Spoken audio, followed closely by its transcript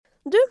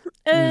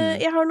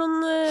Jeg har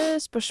noen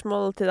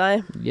spørsmål til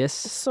deg, Yes.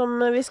 som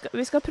vi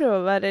skal prøve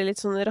å være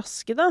litt sånn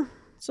raske da.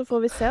 Så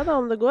får vi se da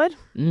om det går.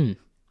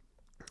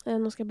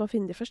 Nå skal jeg bare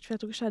finne de først, for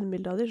jeg tok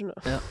skjermbilde av de, skjønner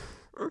du. Ja.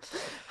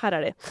 Her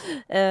er de.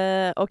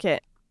 Ok.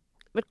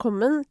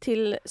 Velkommen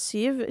til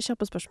 7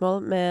 kjappe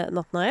spørsmål med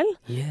Nathanael.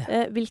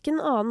 Yeah.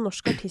 Hvilken annen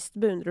norsk artist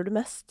beundrer du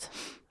mest?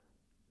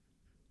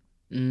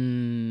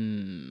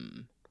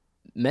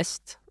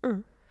 Mest?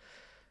 Mm.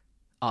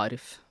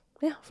 Arif.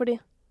 Ja, fordi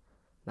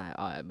Nei,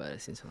 jeg bare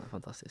synes han er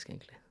fantastisk,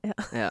 egentlig. Ja.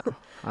 Ja.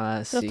 Han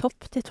er fra sykt,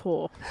 topp til tå.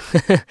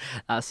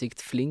 han er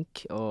sykt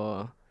flink,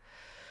 og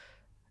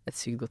et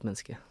sykt godt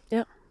menneske.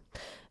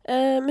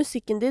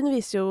 Musikken din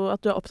viser jo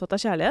at du er opptatt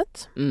av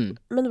kjærlighet.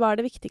 Men hva er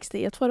det viktigste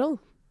i et forhold?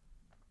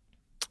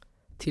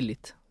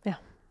 Tillit.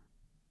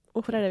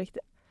 Hvorfor er det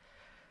viktig?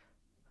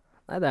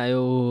 Nei, det er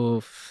jo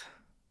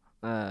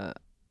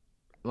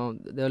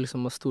det er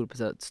liksom å stole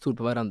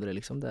på hverandre,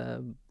 liksom. Det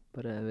er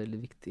bare en veldig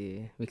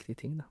viktig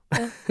ting, da.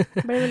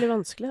 Det blir veldig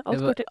vanskelig.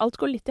 Alt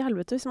går litt i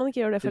helvete hvis man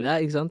ikke gjør det først. Ja,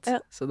 ikke sant? Ja.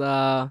 Så da,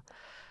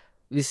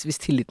 hvis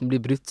tilliten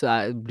blir brutt,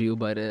 blir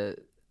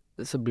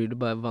det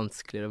bare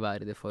vanskeligere å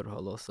være i det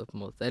forholdet også, på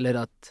en måte. Eller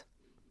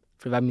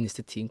for hver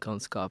minste ting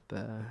kan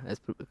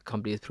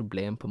kan bli et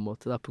problem, på en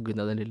måte, da, på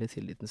grunn av den lille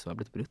tilliten som har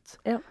blitt brutt.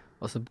 Ja.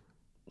 Og så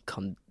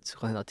kan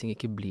hende at ting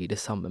ikke blir det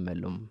samme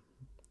mellom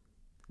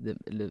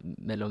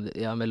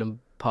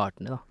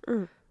partene, da.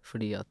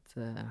 Fordi at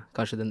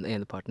kanskje den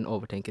ene parten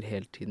overtenker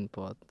hele tiden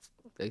på at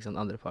den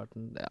andre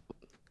parten, ja.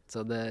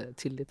 Så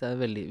tillit er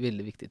en veldig,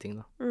 veldig viktig ting,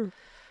 da.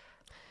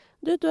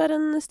 Du er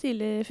en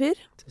stilig fyr.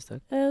 Tusen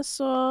takk.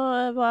 Så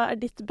hva er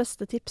ditt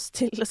beste tips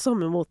til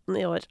sommermoten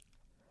i år?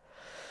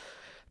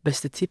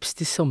 Beste tips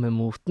til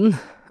sommermoten?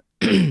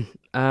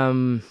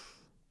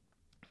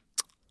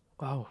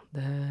 Wow,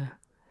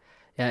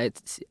 jeg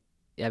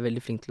er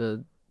veldig flink til å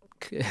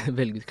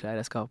velge ut klær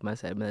jeg skal ha på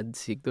meg selv, men jeg er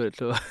sykt dårlig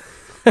til å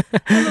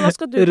Men hva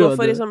skal du gå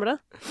for i sommer, da?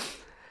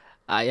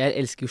 Nei, jeg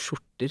elsker jo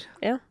skjorter.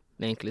 Ja.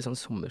 Men egentlig sånn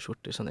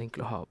sommerskjorter, sånn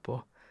enkle å ha på.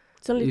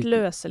 Sånn litt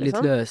løse,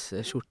 liksom? Litt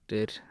løse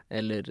skjorter,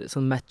 eller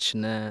sånn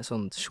matchende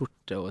sånn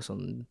skjorte og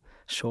sånn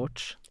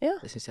shorts. Ja.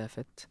 Det synes jeg er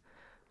fett.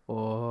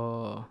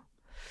 Og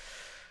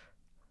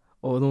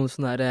noen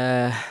sånne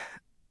der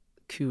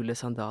kule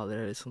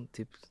sandaler, eller sånn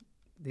typ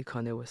de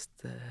Kanye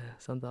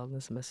West-sandalene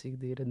som er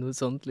sykt dyre. Noe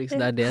sånt, liksom.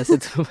 Det er det jeg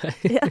setter på meg.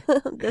 Ja,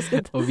 det skal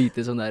du. Og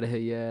hvite sånne der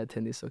høye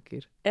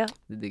tennissokker. Ja.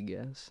 Det digger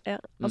jeg. Ja,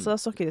 altså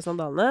sokker i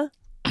sandalene.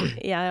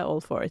 Jeg er all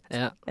for it.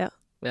 Ja. Ja.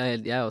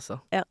 Jeg også.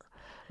 Ja.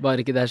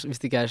 Bare ikke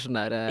hvis det ikke er sånn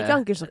der Ikke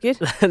ankelsokker.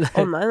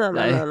 Å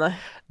nei.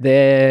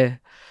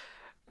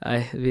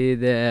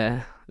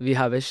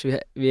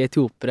 Vi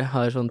etiopere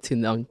har sånn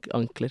tynne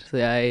ankler, så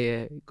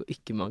jeg går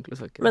ikke med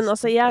ankelsokker. Men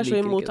altså, jeg er så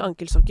liker imot ikke det.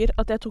 ankelsokker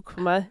at jeg tok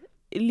på meg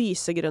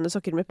lysegrønne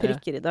sokker med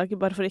prikker i dag,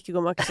 bare for å ikke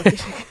gå med ankelsokker.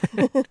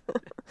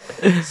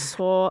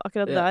 Så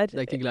akkurat der...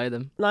 Det er ikke glad i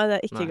dem. Nei, det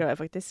er ikke glad i,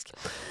 faktisk.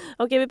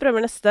 Ok, vi prøver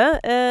neste.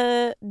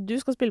 Du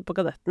skal spille på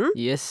Kadetten.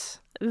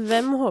 Yes.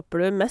 Hvem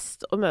håper du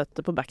mest å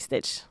møte på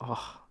backstage?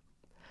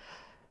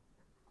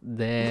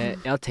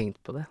 Jeg har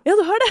tenkt på det. Ja,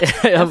 du har det!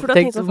 Jeg For du har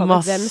tenkt sånn, faen,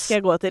 hvem skal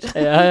jeg gå til?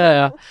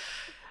 Ja.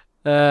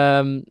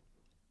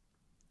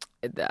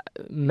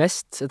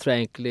 Mest, jeg tror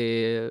jeg egentlig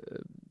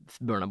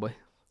Burna Boy.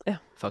 Ja.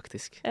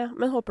 Faktisk. Ja,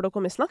 men håper du å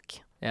komme i snakk?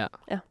 Ja.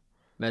 Ja.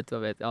 Vet du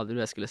hva, jeg aldri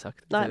hva jeg skulle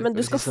sagt. Nei, men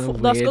Det er sånn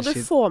da skal weird du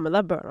shit. få med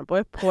deg Burna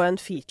Boy på en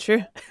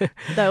feature.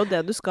 Det er jo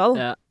det du skal.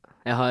 Ja.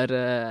 Jeg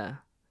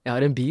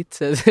har en beat,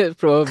 så jeg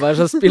prøver bare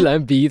sånn å spille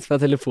en beat fra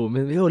telefonen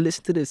min. Yo,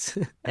 listen to this.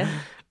 Ja.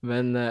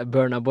 Men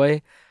Burna Boy,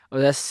 og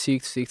jeg er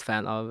sykt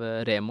fan av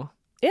Remo.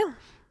 Ja.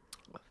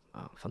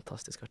 Ja,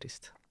 fantastisk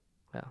artist.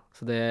 Ja,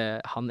 så det er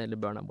han eller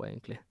Burna Boy,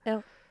 egentlig. Ja.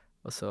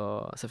 Og så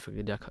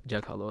selvfølgelig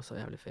Jack Harlow også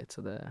er jævlig fet,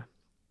 så det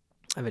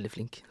er veldig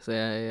flink. Så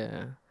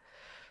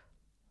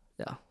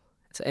ja.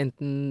 Så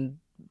enten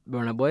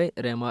Burna Boy,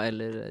 Rema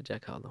eller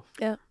Jack Harlow.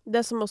 Ja.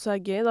 Det som også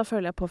er gøy, da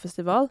føler jeg på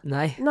festival.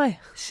 Nei,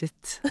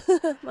 shit.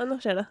 Nei, nå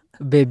skjer det.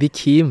 Baby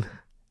Keem.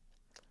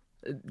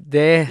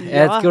 Jeg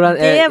Ja, vet ikke hvordan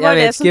det jeg var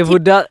det vet som ikke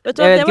hvordan Vet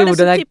du hva, det var det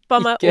som jeg tippa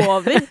meg ikke-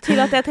 over til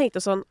at jeg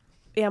tenkte sånn,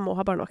 jeg må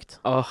ha barnevakt.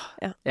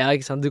 Ja,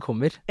 ikke sant, du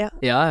kommer. Ja.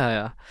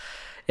 Ja.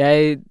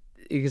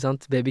 Ikke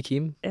sant, Baby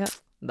Keem. Ja.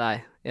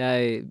 Nei,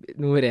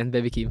 nummer 1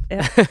 Baby Keem.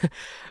 Ja.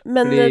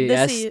 Men Fordi det jeg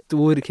er sier...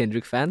 stor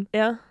Kendrick-fan,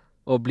 Ja,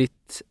 og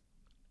blitt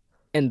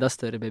enda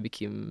større Baby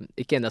Keem.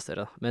 Ikke enda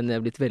større, da, men jeg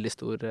er blitt veldig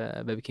stor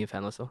Baby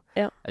Keem-fan også.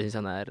 Ja. Jeg synes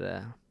han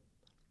er,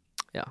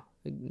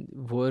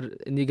 vår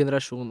ny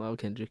generasjon av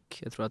Kendrick.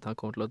 Jeg tror at han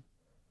kommer til å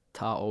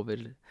ta over,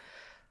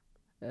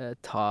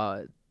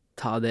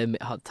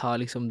 ta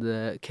liksom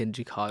det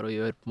Kendrick har å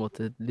gjøre på en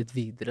måte litt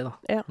videre, da.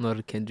 Ja.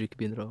 Når Kendrick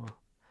begynner å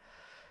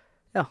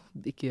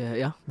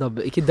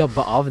ikke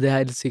dabbe av, det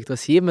er litt sykt å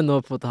si, men nå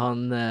på en måte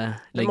han må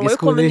legger jo skoene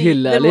komme i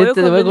hylla det må jo litt.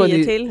 komme gå nye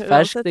ny- til,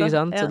 ferskt, uansett, da. ikke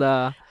sant? Ja. Så da,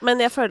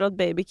 men jeg føler at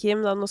Baby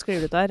Keem, da, nå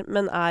skriver du ut her,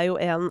 men er jo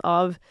en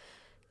av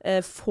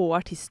få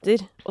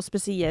artister, og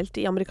spesielt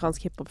i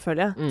amerikansk hiphop,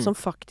 føler jeg, som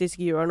faktisk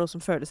gjør noe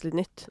som føles litt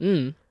nytt.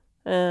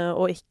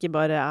 Og ikke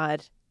bare er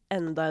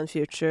enda en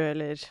Future,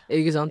 eller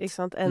Ikke sant? ikke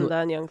sant?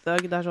 Enda en Young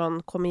Thug. Det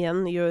sånn, kom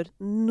igjen, gjør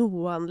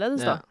noe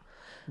annerledes, da.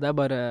 Det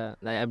bare,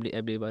 nei,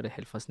 jeg blir bare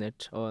helt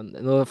fascinert. Og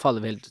nå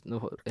faller vi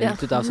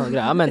helt ut av sånne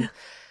greier, men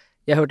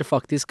jeg hørte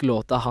faktisk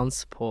låta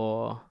hans på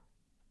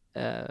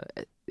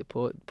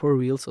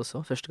Reels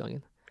også, første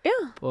gangen.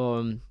 Det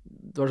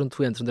var sånn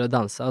 2 jenter som drev og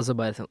dansa, og så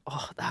bare sånn,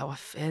 det her var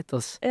fett,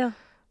 ass.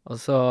 Og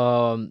så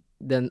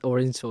den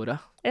Orange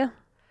Soda.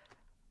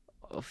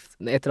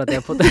 Etter at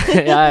jeg på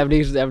jeg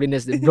blir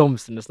nesten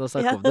blomstrende når jeg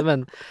snakker om det,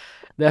 men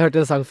da jeg hørte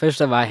en sang først,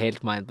 så var jeg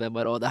helt mind på det.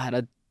 Bare, det her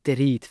er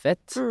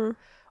dritfett.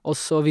 Og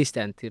så viste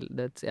jeg en til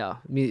det.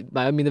 Meg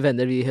og mine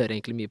venner, vi hører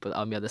egentlig mye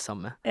av det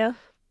samme.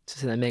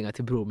 Så sender jeg med en gang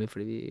til broren min,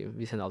 fordi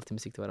vi sender alltid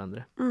musikk til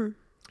hverandre.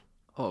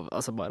 Og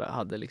altså bare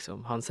hadde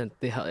liksom, han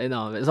sendte en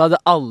annen, så hadde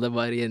alle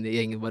bare igjen i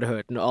gjengen bare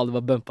hørt den, og alle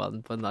bare bumpa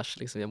den på en nach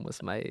liksom hjemme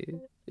hos meg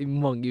i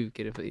mange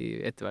uker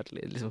etter hvert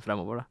liksom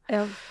fremover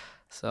da.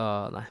 Så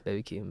nei,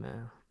 Baby Keem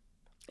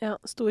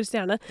stor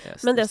stjerne.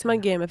 Men det som er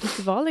gøy med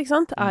festival, ikke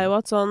sant, er jo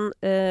at sånn,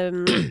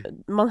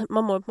 man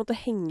må på en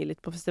måte henge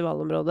litt på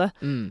festivalområdet.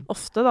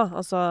 Ofte da,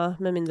 altså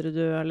med mindre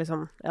du er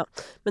liksom,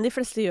 Men de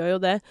fleste gjør jo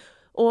det.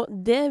 Og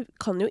det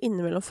kan jo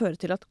innimellom føre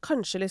til at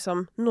kanskje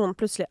liksom noen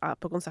plutselig er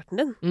på konserten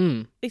din.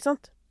 Ikke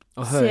sant?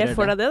 Ser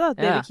for deg det da, at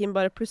Baby Keem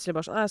bare plutselig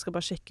bare sånn, jeg skal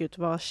bare sjekke ut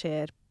hva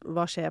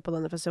skjer på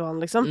denne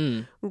festivalen, liksom.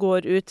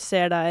 Går ut,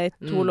 ser deg,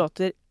 2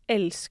 låter,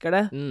 elsker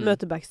det,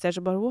 møter backstage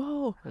og bare,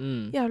 wow,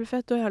 jævlig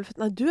fett, du er jævlig fett.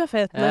 Nei, du er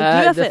fett. Nei,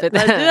 du er fett.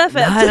 Nei, du er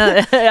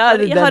fett.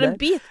 Jeg har en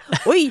beat.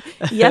 Oi,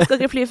 jeg skal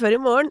ikke fly før i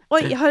morgen. Oi,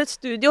 jeg har et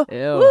studio.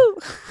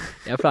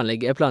 Jeg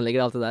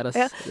planlegger alt det der,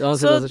 altså.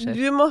 Så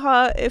du må ha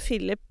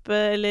Philip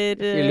eller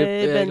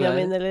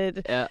Benjamin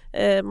eller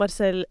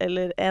Marcel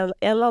eller en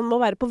eller annen må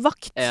være på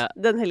vakt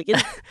den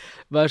helgen.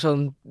 Bare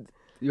sånn,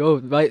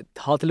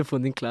 ha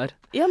telefonen din klar.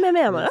 Ja, men jeg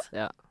mener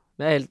det.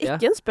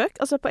 Ikke en spøk,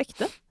 altså på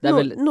ekte.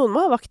 Noen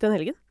må ha vakt den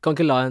helgen. Kan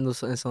ikke la en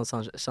sånn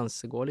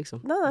sjanse gå,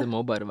 liksom. Nei. Det må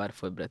bare være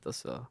forberedt, og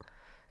så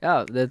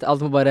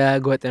alt må bare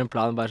gå etter en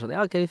plan, bare sånn,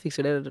 ok, vi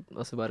fikser det,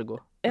 og så bare gå.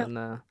 Men,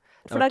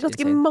 for det er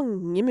ganske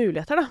mange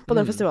muligheter da, på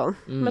den festivalen,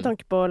 med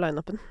tanke på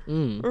line-upen.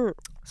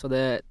 Så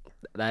det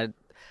er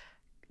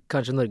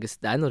kanskje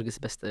Norges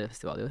beste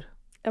festival i år.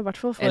 Ja, i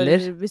hvert fall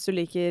hvis du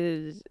liker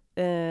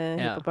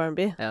hiphop og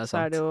R&B,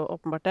 så er det jo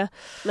åpenbart det.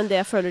 Men det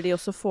jeg føler de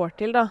også får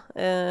til da,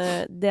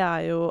 det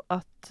er jo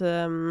at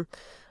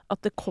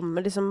det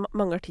kommer liksom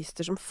mange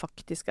artister som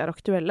faktisk er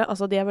aktuelle.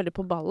 Altså, de er veldig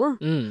på ballen.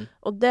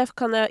 Og det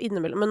kan jeg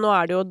innimellom. Men nå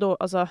er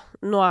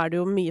det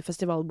jo mye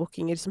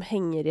festivalbookinger som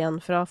henger igjen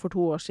fra for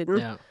 2 år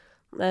siden.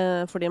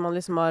 Fordi man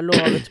liksom har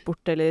lovet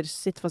bort, eller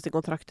sitter fast i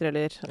kontrakter,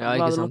 eller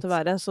hva det måtte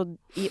være. Så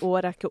i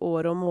år er ikke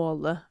året å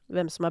måle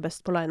hvem som er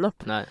best på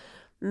line-up. Nei.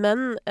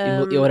 Men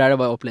i år er det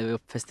bare å oppleve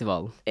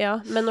festivalen. Ja,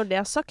 men når det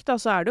er sagt da,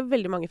 så er det jo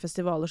veldig mange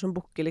festivaler som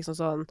booker liksom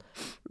sånn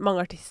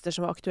mange artister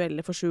som var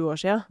aktuelle for 7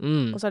 år siden.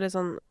 Og så er det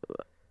sånn,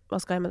 hva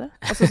skal jeg med det?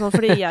 Altså sånn,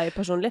 fordi jeg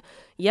personlig,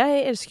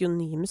 jeg elsker jo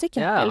ny musikk,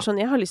 eller sånn,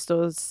 jeg har lyst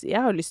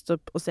til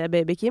å se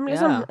Baby Keem,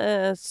 liksom.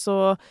 Så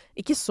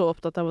ikke så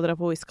opptatt av å dra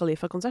på Wiz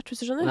Khalifa-konsert,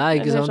 hvis du skjønner. Nei,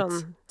 ikke sant.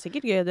 Sånn,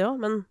 sikkert gøy det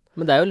også,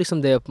 men det er jo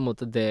liksom det på en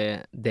måte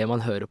det man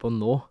hører på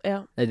nå. Det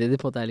er det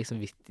på en måte er liksom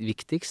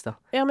viktigst da.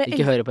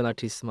 Ikke høre på en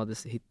artist som hadde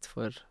hit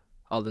for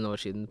alle år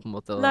siden, på en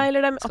måte. Nei,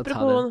 eller det er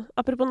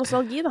apropos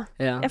nostalgi da.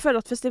 Jeg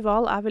føler at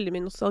festival er veldig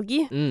mye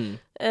nostalgi,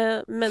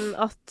 men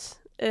at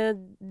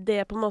det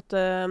på en måte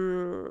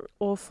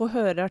å få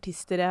høre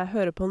artister jeg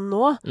hører på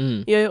nå,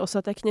 gjør jo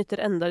også at jeg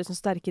knytter enda liksom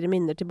sterkere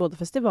minner til både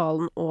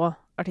festivalen og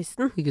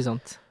artisten. Ikke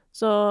sant?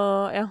 Så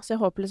jeg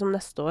håper liksom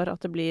neste år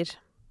at det blir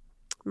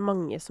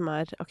mange som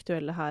er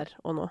aktuelle her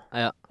og nå.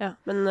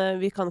 Men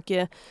vi kan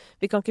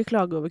ikke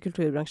klage over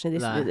kulturbransjen i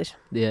disse tider.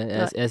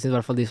 Jeg synes i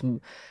hvert fall de som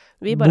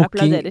vi bare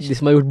applauderer. De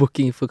som har gjort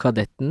booking for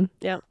Kadetten,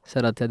 så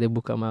er det at de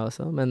booket meg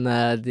også, men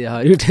de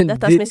har gjort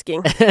dette er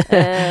smisking.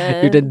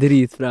 Gjort en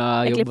drit fra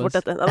jobb. Jeg klipper bort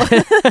dette.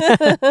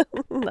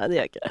 Nei, det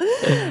gjør jeg ikke.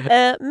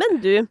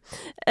 Men du,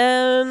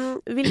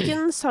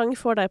 hvilken sang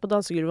får deg på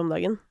dansegulvet om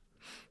dagen?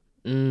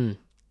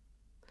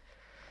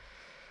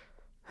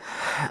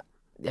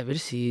 Jeg vil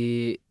si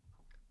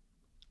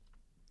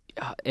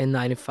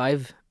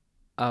N95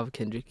 av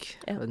Kendrick,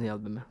 på det nye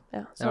albumet.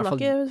 Så han har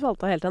ikke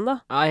falt av helt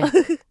enda?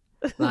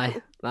 Nei.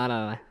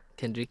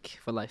 Kendrick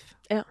for life.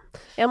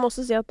 Jeg må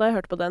også si at da jeg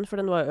hørte på den, for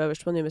den var jo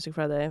øverst på New Music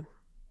Friday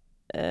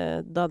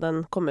da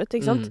den kom ut,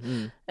 ikke sant?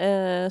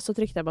 Så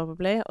trykte jeg bare på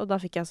play, og da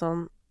fikk jeg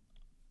sånn,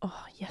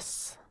 yes,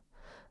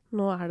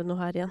 nå er det noe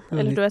her igjen.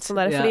 Eller du vet sånn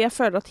der, fordi jeg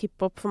føler at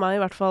hiphop for meg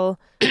i hvert fall,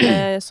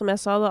 som jeg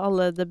sa da,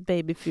 alle the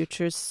baby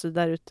futures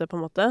der ute på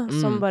en måte,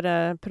 som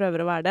bare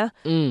prøver å være det.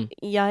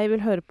 Jeg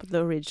vil høre på the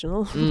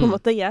original, på en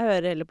måte. Jeg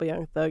hører heller på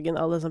Young Thug enn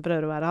alle som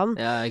prøver å være han.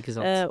 Ja, ikke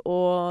sant.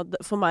 Og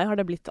for meg har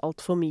det blitt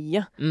alt for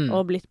mye,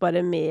 og blitt bare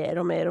mer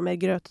og mer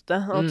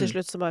grøtete. Og til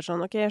slutt så bare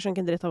sånn, ok, jeg skjønner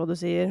ikke en dritt av hva du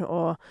sier,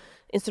 og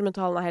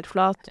instrumentalen er helt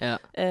flat.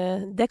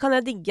 Det kan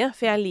jeg digge,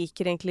 for jeg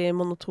liker egentlig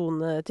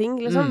monotone ting,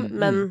 liksom.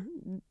 Men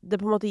det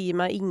på en måte gir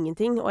meg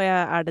ingenting. Og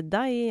er det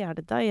deg?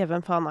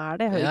 Hvem faen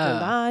er det? Jeg hører ikke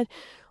hvem det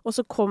er. Og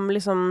så kom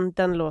liksom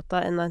den låta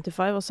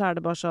N95, og så er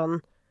det bare sånn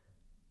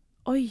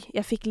Oi,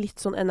 jeg fikk litt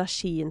sånn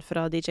energien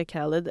fra DJ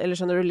Khaled, eller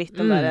skjønner du litt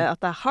den der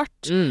at det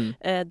hardt,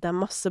 det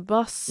masse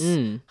bass,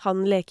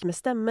 han leker med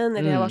stemmen,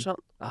 eller jeg var sånn,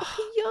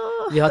 ja,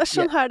 det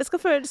sånn her det skal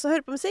føles å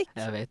høre på musikk.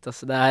 Jeg vet,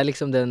 altså, det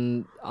liksom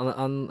den,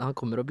 han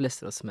kommer og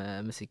blesser oss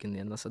med musikken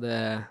igjen, altså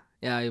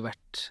jeg har jo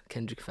vært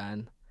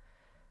Kendrick-fan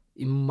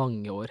i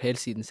mange år,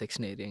 helt siden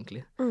Section 80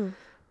 egentlig.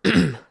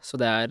 Så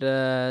det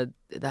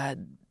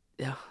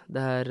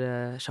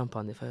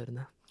champagne for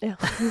ørene. Ja,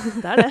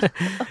 det det.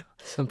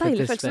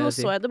 Deilig følelse. Nå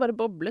så jeg det bare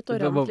boblet og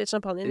rant litt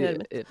champagne i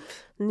øret mitt.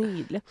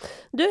 Nydelig.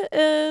 Du,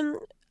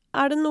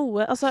 det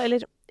noe, altså,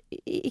 eller,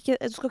 ikke,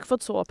 du skal ikke få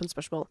et så åpent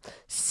spørsmål.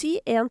 Si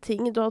en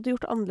ting du hadde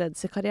gjort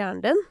annerledes i karrieren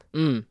din,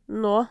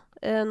 nå,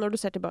 når du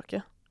ser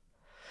tilbake.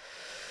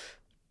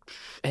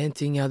 En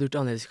ting jeg hadde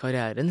gjort annerledes i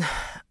karrieren?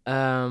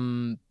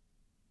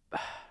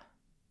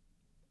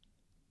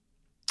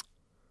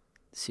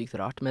 Sykt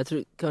rart, men jeg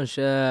tror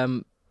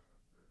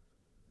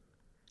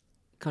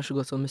kanskje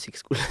gått sånn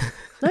musikkskole.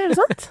 Nei, det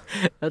sant?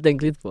 Jeg har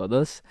tenkt litt på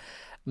det,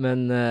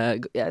 men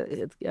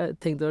jeg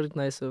tenkte det var litt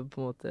nice å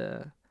på en måte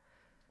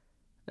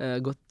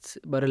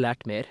bare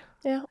lært mer,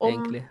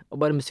 egentlig. Og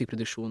bare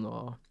musikkproduksjon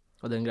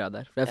og den greia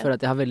der. For jeg føler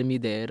at jeg har veldig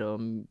mye ideer, og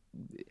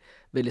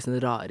veldig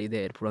sånne rare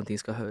ideer på hvordan ting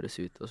skal høres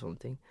ut og sånne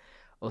ting.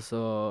 Og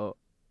så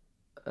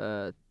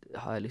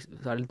så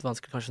det litt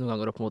vanskelig kanskje noen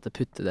ganger å på en måte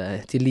putte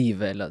det til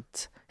live, eller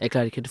at jeg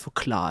klarer ikke helt å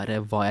forklare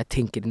hva jeg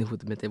tenker inn i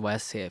hodet mitt, hva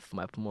jeg ser for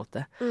meg på en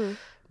måte.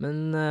 Men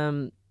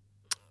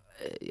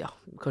ja,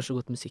 kanskje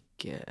gått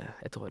musikk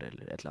et år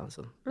eller et eller annet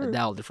sånt.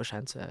 Det aldri for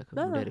sent, så jeg kan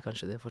vurdere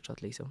kanskje det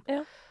fortsatt, liksom.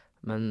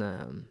 Men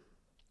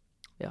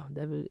ja,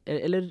 det vel,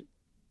 eller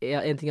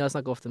en ting jeg har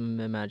snakket ofte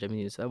med manageren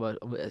min, så var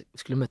om jeg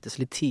skulle møttes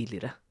litt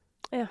tidligere,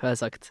 har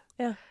jeg sagt.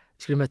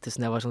 Skulle møttes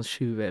når jeg var sånn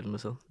 20 eller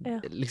noe sånt.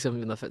 Liksom,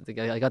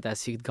 ikke at jeg er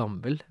sykt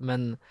gammel,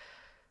 men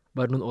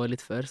bare noen år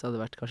litt før, så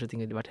hadde kanskje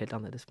ting vært helt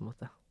annerledes på en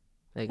måte,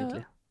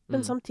 egentlig.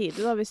 Men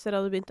samtidig da, hvis dere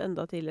hadde begynt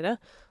enda tidligere,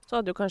 så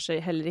hadde jo kanskje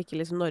heller ikke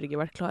liksom Norge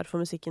vært klar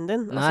for musikken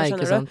din. Nei,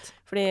 ikke sant.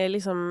 Fordi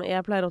liksom,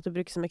 jeg pleier alltid å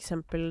bruke som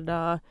eksempel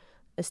da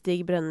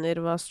Stig Brenner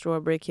var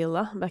Strawberry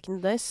Killa back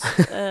in the days.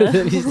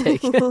 Det visste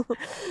jeg ikke.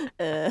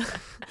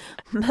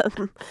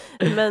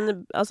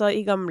 Men altså,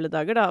 i gamle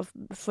dager da,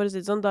 for å si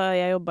det sånn, da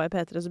jeg jobbet i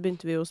P3, så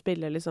begynte vi jo å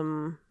spille liksom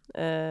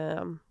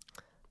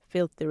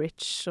Filthy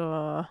Rich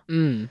og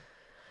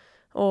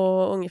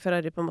Unge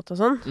Ferrari på en måte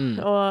og sånn.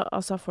 Og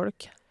altså,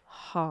 folk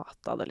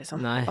hatet det,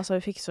 liksom. Nei. Altså,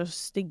 vi fikk så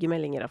stygge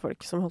meldinger av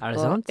folk som holdt på. Er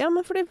det sant? Ja,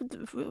 men fordi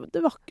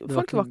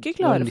folk var ikke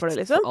klare for det,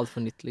 liksom. Alt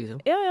for nytt,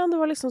 liksom. Ja, det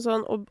var liksom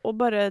sånn, og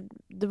bare,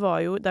 det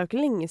er jo ikke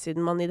lenge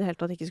siden man i det hele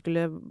tatt ikke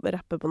skulle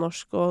rappe på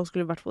norsk, og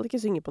skulle i hvert fall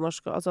ikke synge på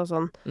norsk, og, altså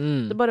sånn,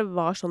 det bare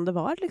var sånn det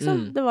var,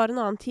 liksom. Det var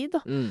en annen tid,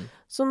 da.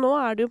 Så nå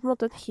det jo på en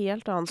måte et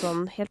helt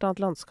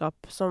annet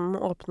landskap som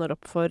åpner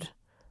opp for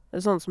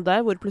sånn som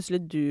deg, hvor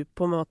plutselig du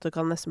på en måte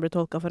kan nesten bli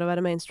tolket for å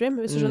være mainstream,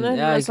 hvis du skjønner.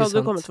 Ja, så hadde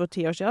du kommet for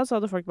 10 år siden, så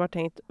hadde folk bare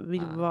tenkt,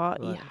 hva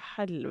i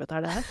helvete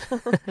det her?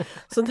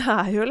 Så det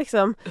jo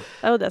liksom,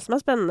 det jo det som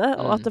spennende,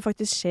 og at det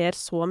faktisk skjer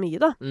så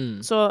mye, da.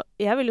 Så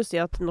jeg vil jo si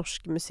at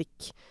norsk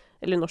musikk,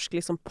 eller norsk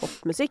liksom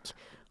popmusikk,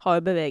 har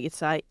jo beveget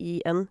seg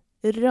i en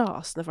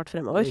rasende fart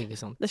fremover.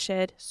 Det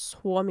skjer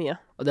så mye.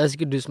 Og det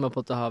sikkert du som på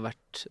en måte har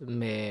vært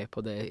med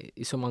på det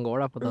i så mange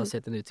år, da, på at du har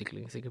sett en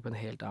utvikling, sikkert på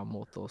en helt annen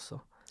måte også.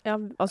 Ja,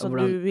 altså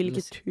du vil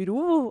ikke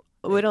tro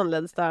hvor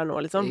annerledes det nå,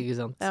 liksom. Ikke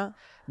sant. Ja.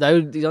 Det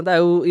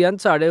jo, igjen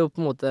så det jo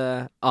på en måte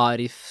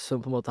Arif som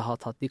på en måte har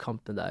tatt de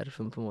kampene der,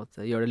 som på en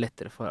måte gjør det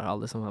lettere for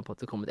alle som har på en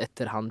måte kommet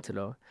etter han til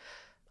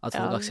at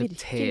folk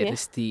aksepterer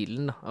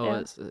stilen, da.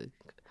 Og,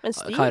 men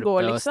Stig Karpe,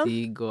 går, liksom. Og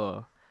Stig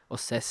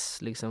og Cess,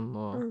 liksom,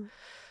 og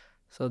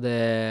så det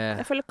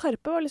Jeg føler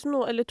Karpe var liksom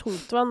noe, eller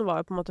Tungtvann var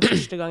jo på en måte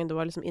første gang det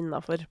var liksom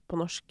innenfor på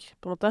norsk,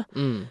 på en måte.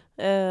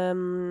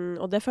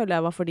 Og det føler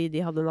jeg var fordi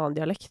de hadde en annen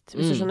dialekt,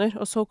 hvis du skjønner.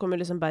 Og så kom jo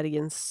liksom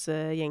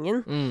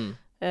Bergensgjengen.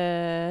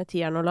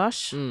 Tieren og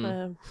Lars.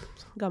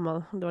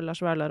 Gammel, det var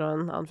Lars Værlar og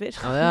en annen fyr.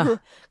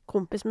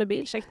 Kompis med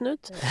bil, sjekk den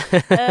ut.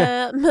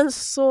 Men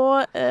så,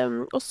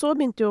 og så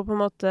begynte jo på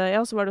en måte,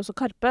 ja, så var det også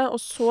Karpe,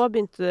 og så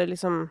begynte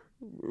liksom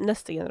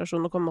neste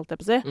generasjon å komme, alt jeg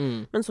på å si.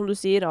 Men som du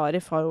sier,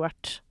 Arif har jo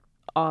vært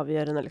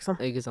avgjørende, liksom.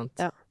 Ikke sant.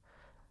 Ja.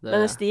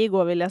 Men Stig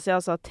går, vil jeg si,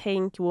 altså,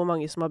 tenk hvor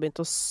mange som har begynt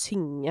å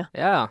synge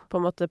på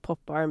en måte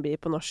pop R&B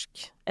på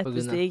norsk etter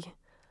Stig.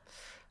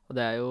 Og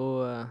det jo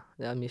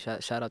det mye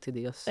kjære til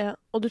de, ass. Ja,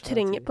 og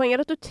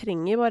poenget at du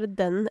trenger bare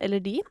den eller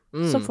de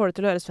som får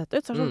det til å høres fett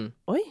ut. Så sånn,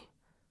 oi,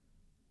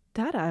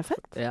 der jeg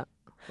fett. Ja,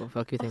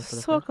 hvorfor har ikke vi tenkt på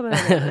det? Så kommer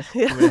jeg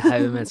det blir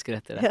haug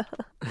mennesker etter det. Ja.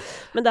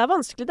 Men det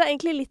vanskelig. Det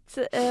egentlig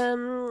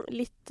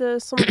litt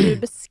som du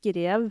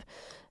beskrev.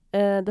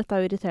 Dette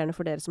jo irriterende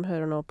for dere som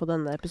hører nå på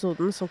denne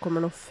episoden, som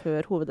kommer nå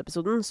før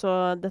hovedepisoden,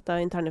 så dette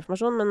intern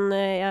informasjon, men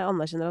jeg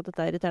anerkjenner at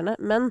dette irriterende.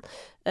 Men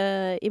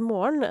i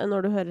morgen,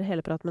 når du hører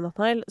hele praten med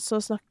Nathanael,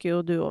 så snakker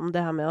jo du om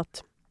det her med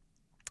at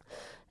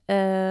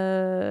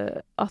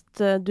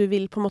at du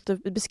vil på en måte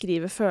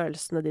beskrive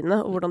følelsene dine,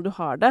 og hvordan du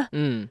har det,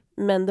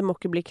 men det må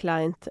ikke bli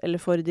kleint,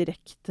 eller for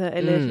direkte,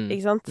 eller,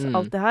 ikke sant?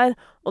 Alt det her.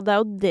 Og det er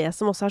jo det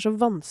som også er så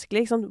vanskelig,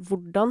 ikke sant?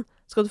 Hvordan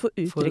skal du få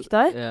uttrykt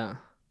deg,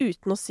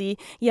 uten å si,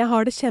 jeg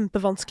har det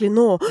kjempevanskelig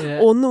nå,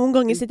 og noen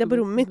ganger sitter jeg på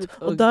rommet mitt,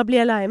 og da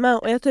blir jeg lei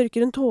meg, og jeg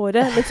tørker en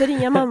tåre, men så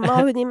ringer jeg mamma,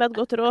 og hun gir meg et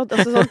godt råd.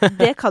 Altså sånn,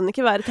 det kan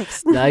ikke være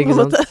teksten. Nei, ikke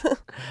sant?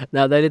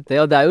 Nei, det er litt det,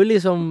 og det er jo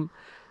liksom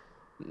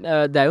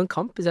det er jo en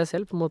kamp i seg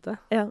selv, på en måte.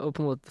 Og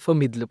på en måte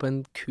formidle på en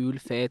kul,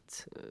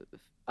 fet,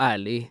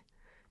 ærlig.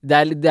 Det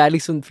er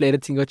liksom flere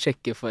ting å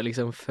sjekke for,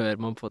 liksom,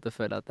 før man på en måte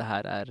føler at det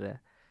her er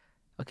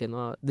ok,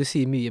 nå, du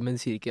sier mye, men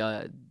du sier ikke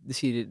du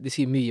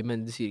sier mye,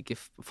 men du sier ikke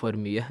for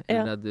mye.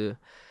 Eller at du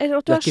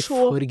er ikke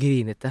for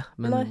grinete,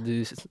 men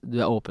du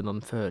er åpen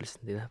om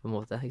følelsene dine, på en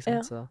måte. Ikke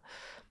sant? Så.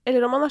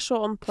 Eller om man er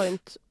så on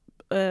point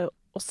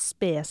og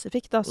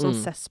spesifikt, da, som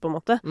Cess, på en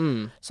måte,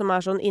 som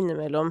er sånn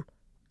innimellom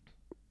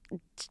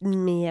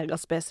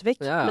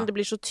megaspesifikt, men det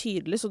blir så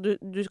tydelig, så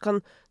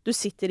du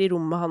sitter i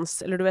rommet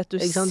hans, eller du vet,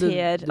 du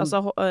ser,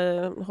 altså,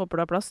 håper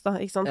du har plass, da,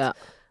 ikke sant?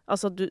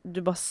 Altså,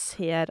 du bare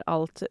ser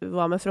alt,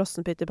 hva med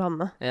frossenpytt i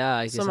panne,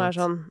 som sant? Er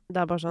sånn,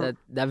 det er bare sånn.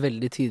 Det er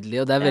veldig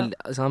tydelig, og det er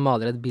veldig, altså, han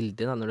maler et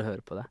bilde da, når du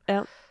hører på det.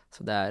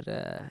 Så det er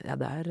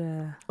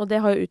Og det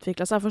har jo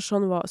utviklet seg, for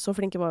så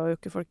flinke var jo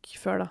ikke folk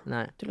før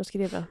da, til å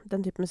skrive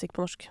den type musikk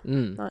på norsk.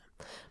 Nei.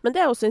 Men det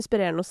er også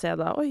inspirerende å se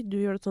da, oi, du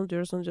gjør det sånn, du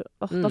gjør det sånn,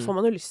 da får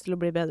man jo lyst til å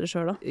bli bedre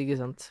selv da. Ikke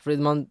sant? Fordi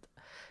jeg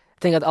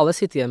tenker at alle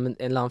sitter igjen med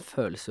en eller annen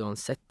følelse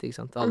uansett, ikke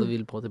sant? Alle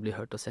vil på en måte bli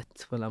hørt og sett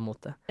på en eller annen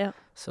måte.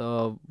 Så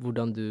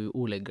hvordan du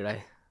ordlegger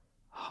deg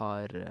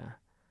har,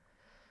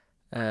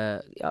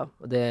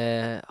 og det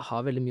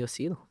har veldig mye å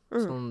si da.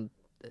 Sånn,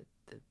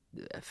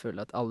 jeg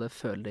føler at alle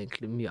føler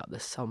egentlig mye av det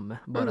samme,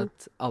 bare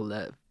at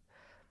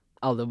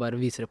alle bare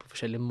viser det på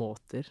forskjellige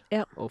måter,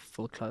 og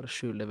folk klarer å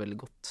skjule det veldig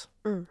godt.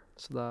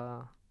 Så da,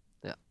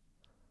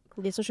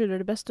 de som skjuler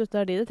det best ut, det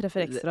er de det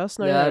treffer ekstra oss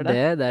når de gjør det.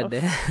 Det er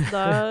det.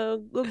 Da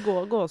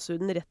går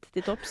gåsehuden rett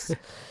til topps.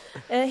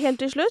 Helt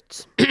til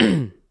slutt,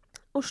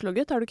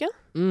 Oslo-gutt, har du ikke?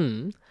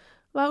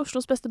 Hva er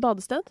Oslos beste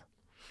badested?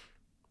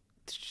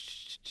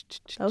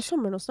 Det er jo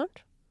sommer nå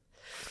snart.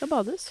 Det skal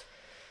bades.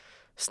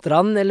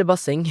 Strand eller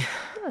basseng?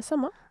 Det er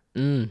samme.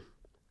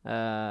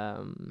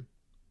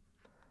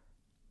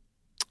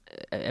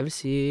 Jeg vil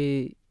si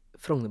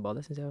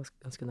Frognerbadet, synes jeg var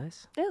ganske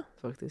nice,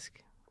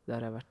 faktisk. Der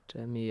har jeg vært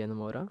mye gjennom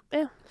året.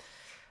 Ja,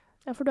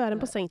 for du er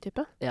en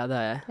bassengtype. Ja, det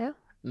er jeg.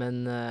 Men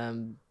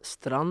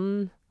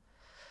strand...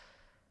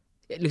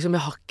 Liksom,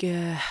 jeg har ikke...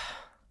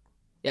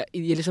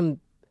 Jeg liksom...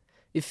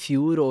 I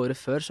fjor og året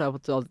før så har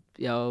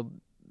jeg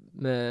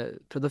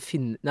prøvd å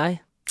finne... Nei,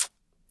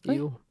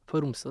 jo, på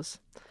Romsås.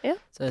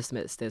 Så er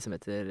det et sted som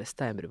heter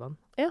Steinbruvann.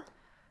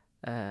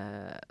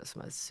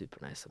 Som er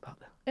super nice å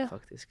bade,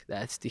 faktisk. Det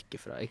er et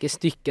stykke fra... Ikke et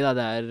stykke da,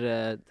 det er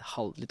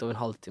litt over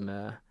en halvtime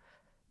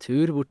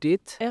tur bort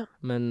dit.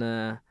 Men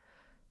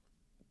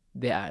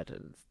det er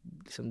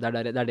liksom, det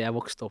er det jeg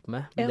vokste opp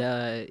med. Men det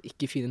er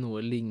ikke finne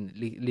noe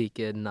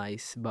like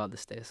nice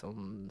badested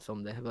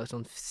som det. Bare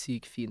sånn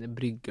sykt fine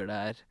brygger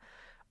der,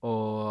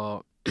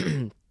 og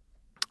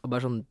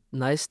bare sånn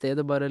nice sted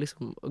å bare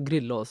liksom å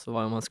grille også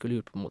hva man skulle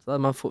gjort på en måte.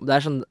 Det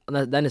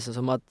er nesten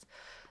som at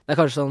det er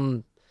kanskje sånn,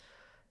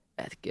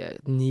 jeg vet ikke,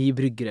 9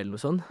 brygger eller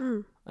noe sånt.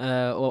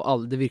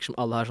 Og det virker som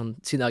alle har sånn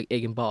sin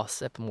egen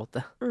base, på en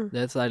måte. Så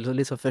det er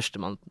litt sånn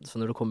førstemann,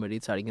 så når du kommer dit,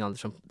 så er det ingen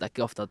andre som... Det er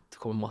ikke ofte at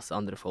det kommer masse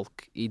andre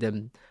folk i den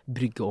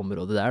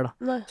bryggeområdet der,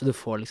 da. Så du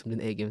får liksom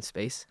din egen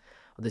space.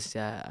 Og det synes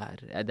jeg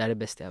det er det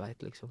beste jeg vet,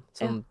 liksom.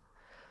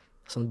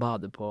 Sånn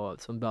bade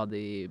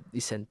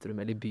i sentrum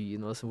eller i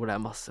byen, også, hvor det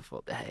er masse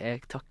folk.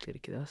 Jeg takler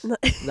ikke det, altså.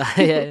 Nei,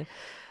 jeg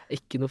er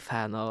ikke noe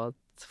fan av at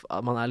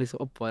man er liksom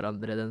oppå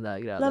hverandre, den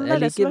der greia.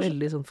 Jeg liker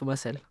veldig sånn for meg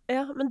selv.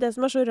 Ja, men det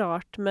som er så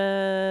rart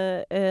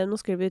med... nå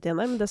skriver vi ut igjen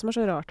der, men det som er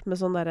så rart med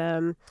sånn der...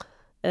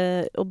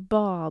 å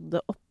bade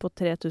oppå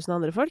 3000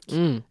 andre folk,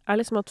 er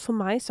liksom at for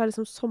meg så er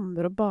liksom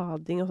sommer og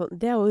bading og sånn,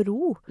 det er jo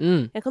ro.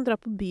 Jeg kan dra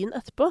på byen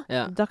etterpå.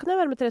 Da kan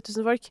jeg være med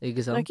 3000 folk.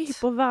 Ikke sant? Men jeg er ikke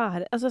hypp på å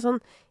være... Altså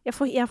sånn, jeg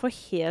får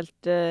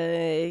helt...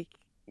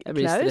 jeg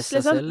blir klaus,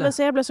 stresset liksom. selv. Men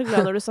så jeg ble så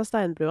glad når du sa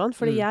Steinbruvann,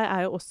 fordi jeg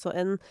er jo også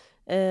en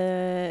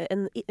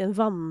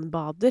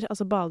vannbader,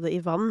 altså bade i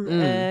vann.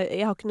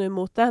 Jeg har ikke noe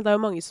imot det. Det er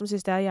jo mange som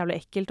synes det er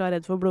jævlig ekkelt og er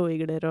redd for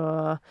blodigler og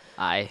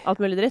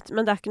alt mulig dritt,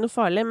 men det er ikke noe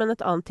farlig. Men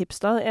et annet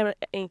tips da,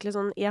 egentlig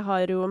sånn, jeg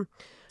har jo...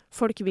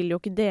 Folk vil jo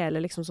ikke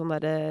dele liksom sånne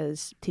der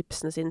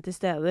tipsene sine til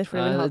steder, for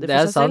de vil ha det for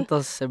seg selv. Det er sant,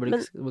 ass. Jeg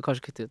blir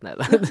kanskje kutte ut ned.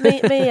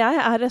 men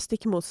jeg er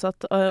stikk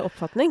motsatt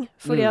oppfatning,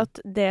 fordi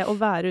at det å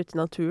være ute i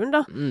naturen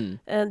da,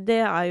 det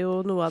er jo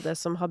noe av det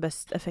som har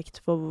best effekt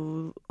på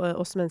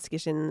oss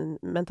mennesker sin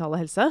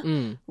mentale helse.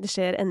 Det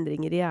skjer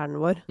endringer i hjernen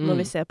vår når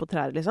vi ser på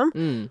trær, liksom.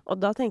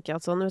 Og da tenker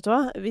jeg at sånn, vet du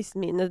hva, hvis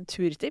mine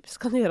turtips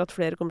kan gjøre at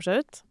flere kommer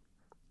seg ut,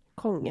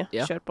 konge,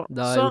 kjør på.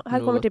 Så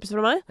her kommer tips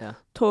fra meg.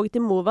 Tog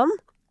til Movan.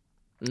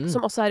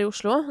 Som også er i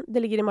Oslo. Det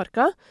ligger i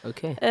Marka.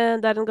 Det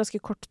er en ganske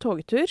kort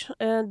togtur.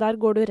 Der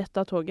går du rett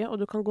av toget, og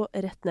du kan gå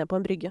rett ned på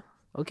en brygge.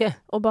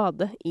 og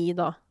bade i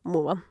da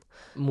Movan.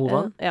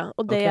 Movan? Ja,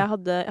 og det jeg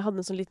hadde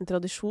en sånn liten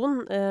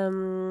tradisjon,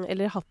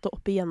 eller jeg har hatt det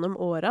opp igjennom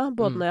åra,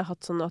 både når jeg har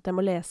hatt sånn at jeg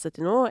må lese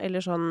til noe,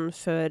 eller sånn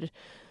før,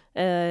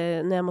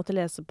 når jeg måtte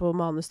lese på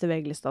manus til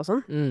VG-lista og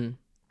sånn,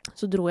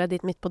 så dro jeg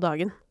dit midt på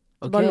dagen.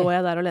 Så bare lå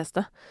jeg der og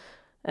leste.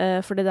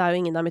 Fordi det er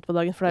jo ingen der midt på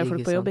dagen, for det er jo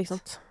folk på jobb, ikke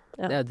sant?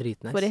 Ja. Det er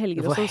dritnice. For i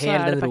helger og sånn, så er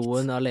det pakt. Du får helt den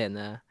roen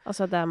alene.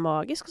 Altså, det er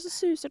magisk, og så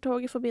suser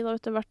toget forbi da,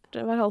 vet du,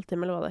 hver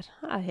halvtime eller hva det er.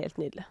 Det er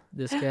helt nydelig.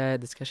 Det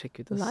skal jeg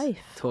sjekke ut, altså.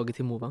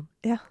 Toget til Movan.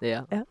 Ja. Det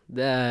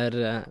er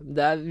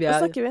vi er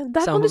snakker vi.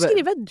 Der kan du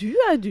skrive.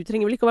 Du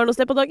trenger vel ikke å være noe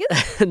sted på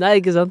dagen? Nei,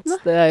 ikke sant?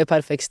 Det er jo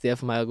perfekt sted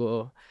for meg å gå.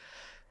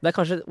 Det er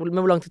kanskje, men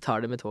hvor lang tid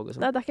tar det med tog og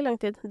sånn? Nei, det er ikke lang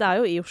tid. Det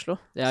er jo i Oslo.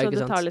 Ja, så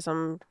det tar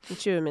liksom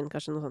 20 min,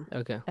 kanskje noe sånt.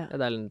 Ok, ja.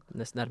 Det er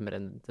nesten nærmere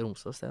enn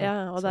Romsås. Ja,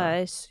 og det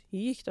er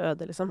sykt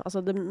øde, liksom.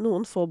 Altså,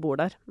 noen få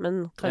bor der, men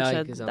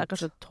kanskje, det er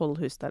kanskje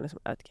 12 hus der, liksom.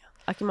 Jeg vet ikke.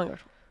 Det er ikke mange, i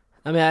hvert fall.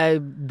 Nei, men jeg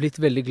er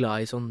blitt veldig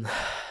glad i sånn.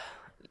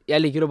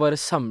 Jeg liker å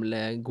bare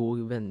samle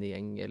god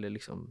vennegjeng, eller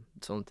liksom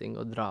sånne ting,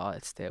 og dra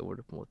et sted hvor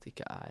det på en måte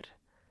ikke er.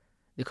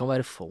 Det kan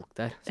være folk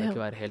der, så det kan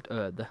ikke være helt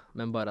øde,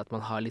 men bare at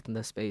man har litt den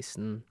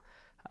spacen,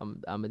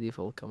 er med de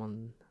folka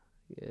man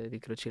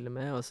liker å chille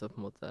med, og så på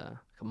en måte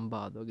kan man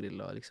bade og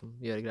grille og liksom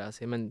gjøre greier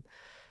si. Men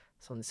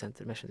sånn i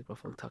sentrum, jeg skjønner ikke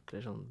hva folk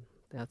takler sånn.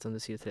 Det er at sånn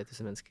du sier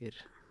 3000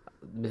 mennesker,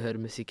 vi hører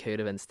musikk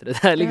høyre-venstre.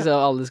 Det er liksom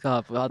alle skal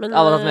ha på. Alle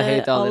har hatt med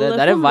høyttalere.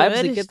 Det er en vibe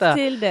sikkert, da.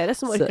 Til dere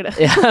som orker det.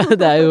 Ja,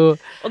 det er jo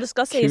og det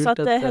skal sies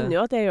at det hender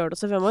jo at jeg gjør det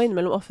også, for jeg må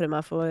innimellom offre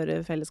meg for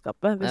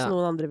fellesskapet. Hvis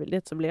noen andre vil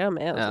dit, så blir jeg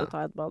med, og så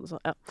tar jeg et bad og så.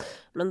 Ja.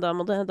 Men da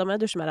må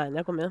jeg dusje meg rein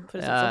når jeg kommer hjem, for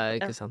å si det sånn. Ja,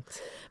 ikke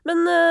sant. Men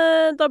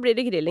da blir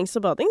det grillings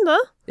og bading, da.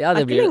 Ja,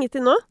 det er ikke lenge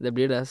til nå. Det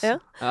blir det.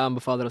 Jeg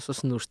anbefaler også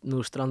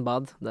Nordstrand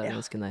bad. Det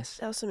er ganske nice.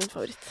 Det er også min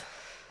favoritt.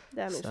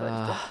 Det er min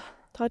favoritt, ja.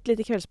 Ta et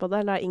lite kveldsbad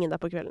der, eller er ingen der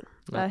på kvelden.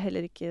 Det er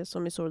heller ikke så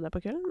mye sol der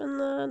på kvelden,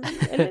 men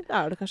eller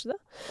er det kanskje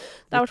det?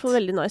 Det er i hvert fall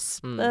veldig nice.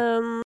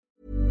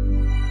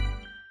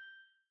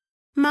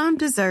 Mom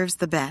deserves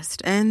the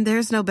best, and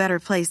there's no better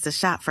place to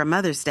shop for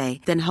Mother's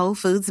Day than Whole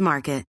Foods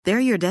Market. They're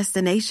your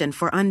destination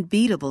for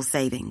unbeatable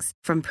savings,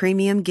 from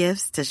premium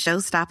gifts to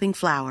show-stopping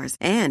flowers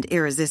and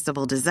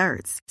irresistible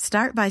desserts.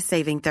 Start by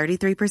saving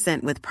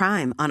 33% with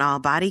Prime on all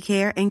body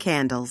care and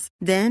candles.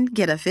 Then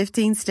get a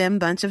 15-stem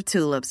bunch of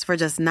tulips for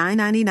just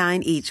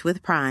 $9.99 each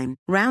with Prime.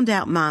 Round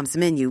out Mom's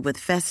menu with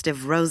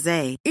festive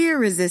rosé,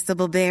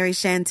 irresistible berry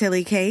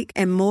chantilly cake,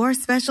 and more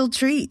special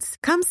treats.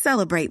 Come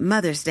celebrate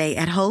Mother's Day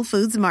at Whole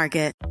Foods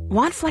Market.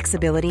 Want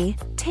flexibility?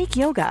 Take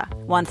yoga.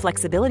 Want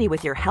flexibility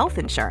with your health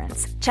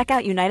insurance? Check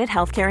out United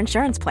Healthcare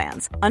Insurance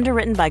Plans.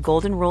 Underwritten by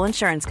Golden Rule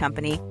Insurance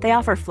Company, they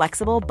offer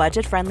flexible,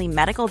 budget-friendly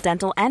medical,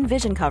 dental, and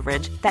vision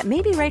coverage that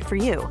may be right for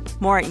you.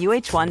 More at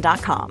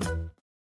UH1.com.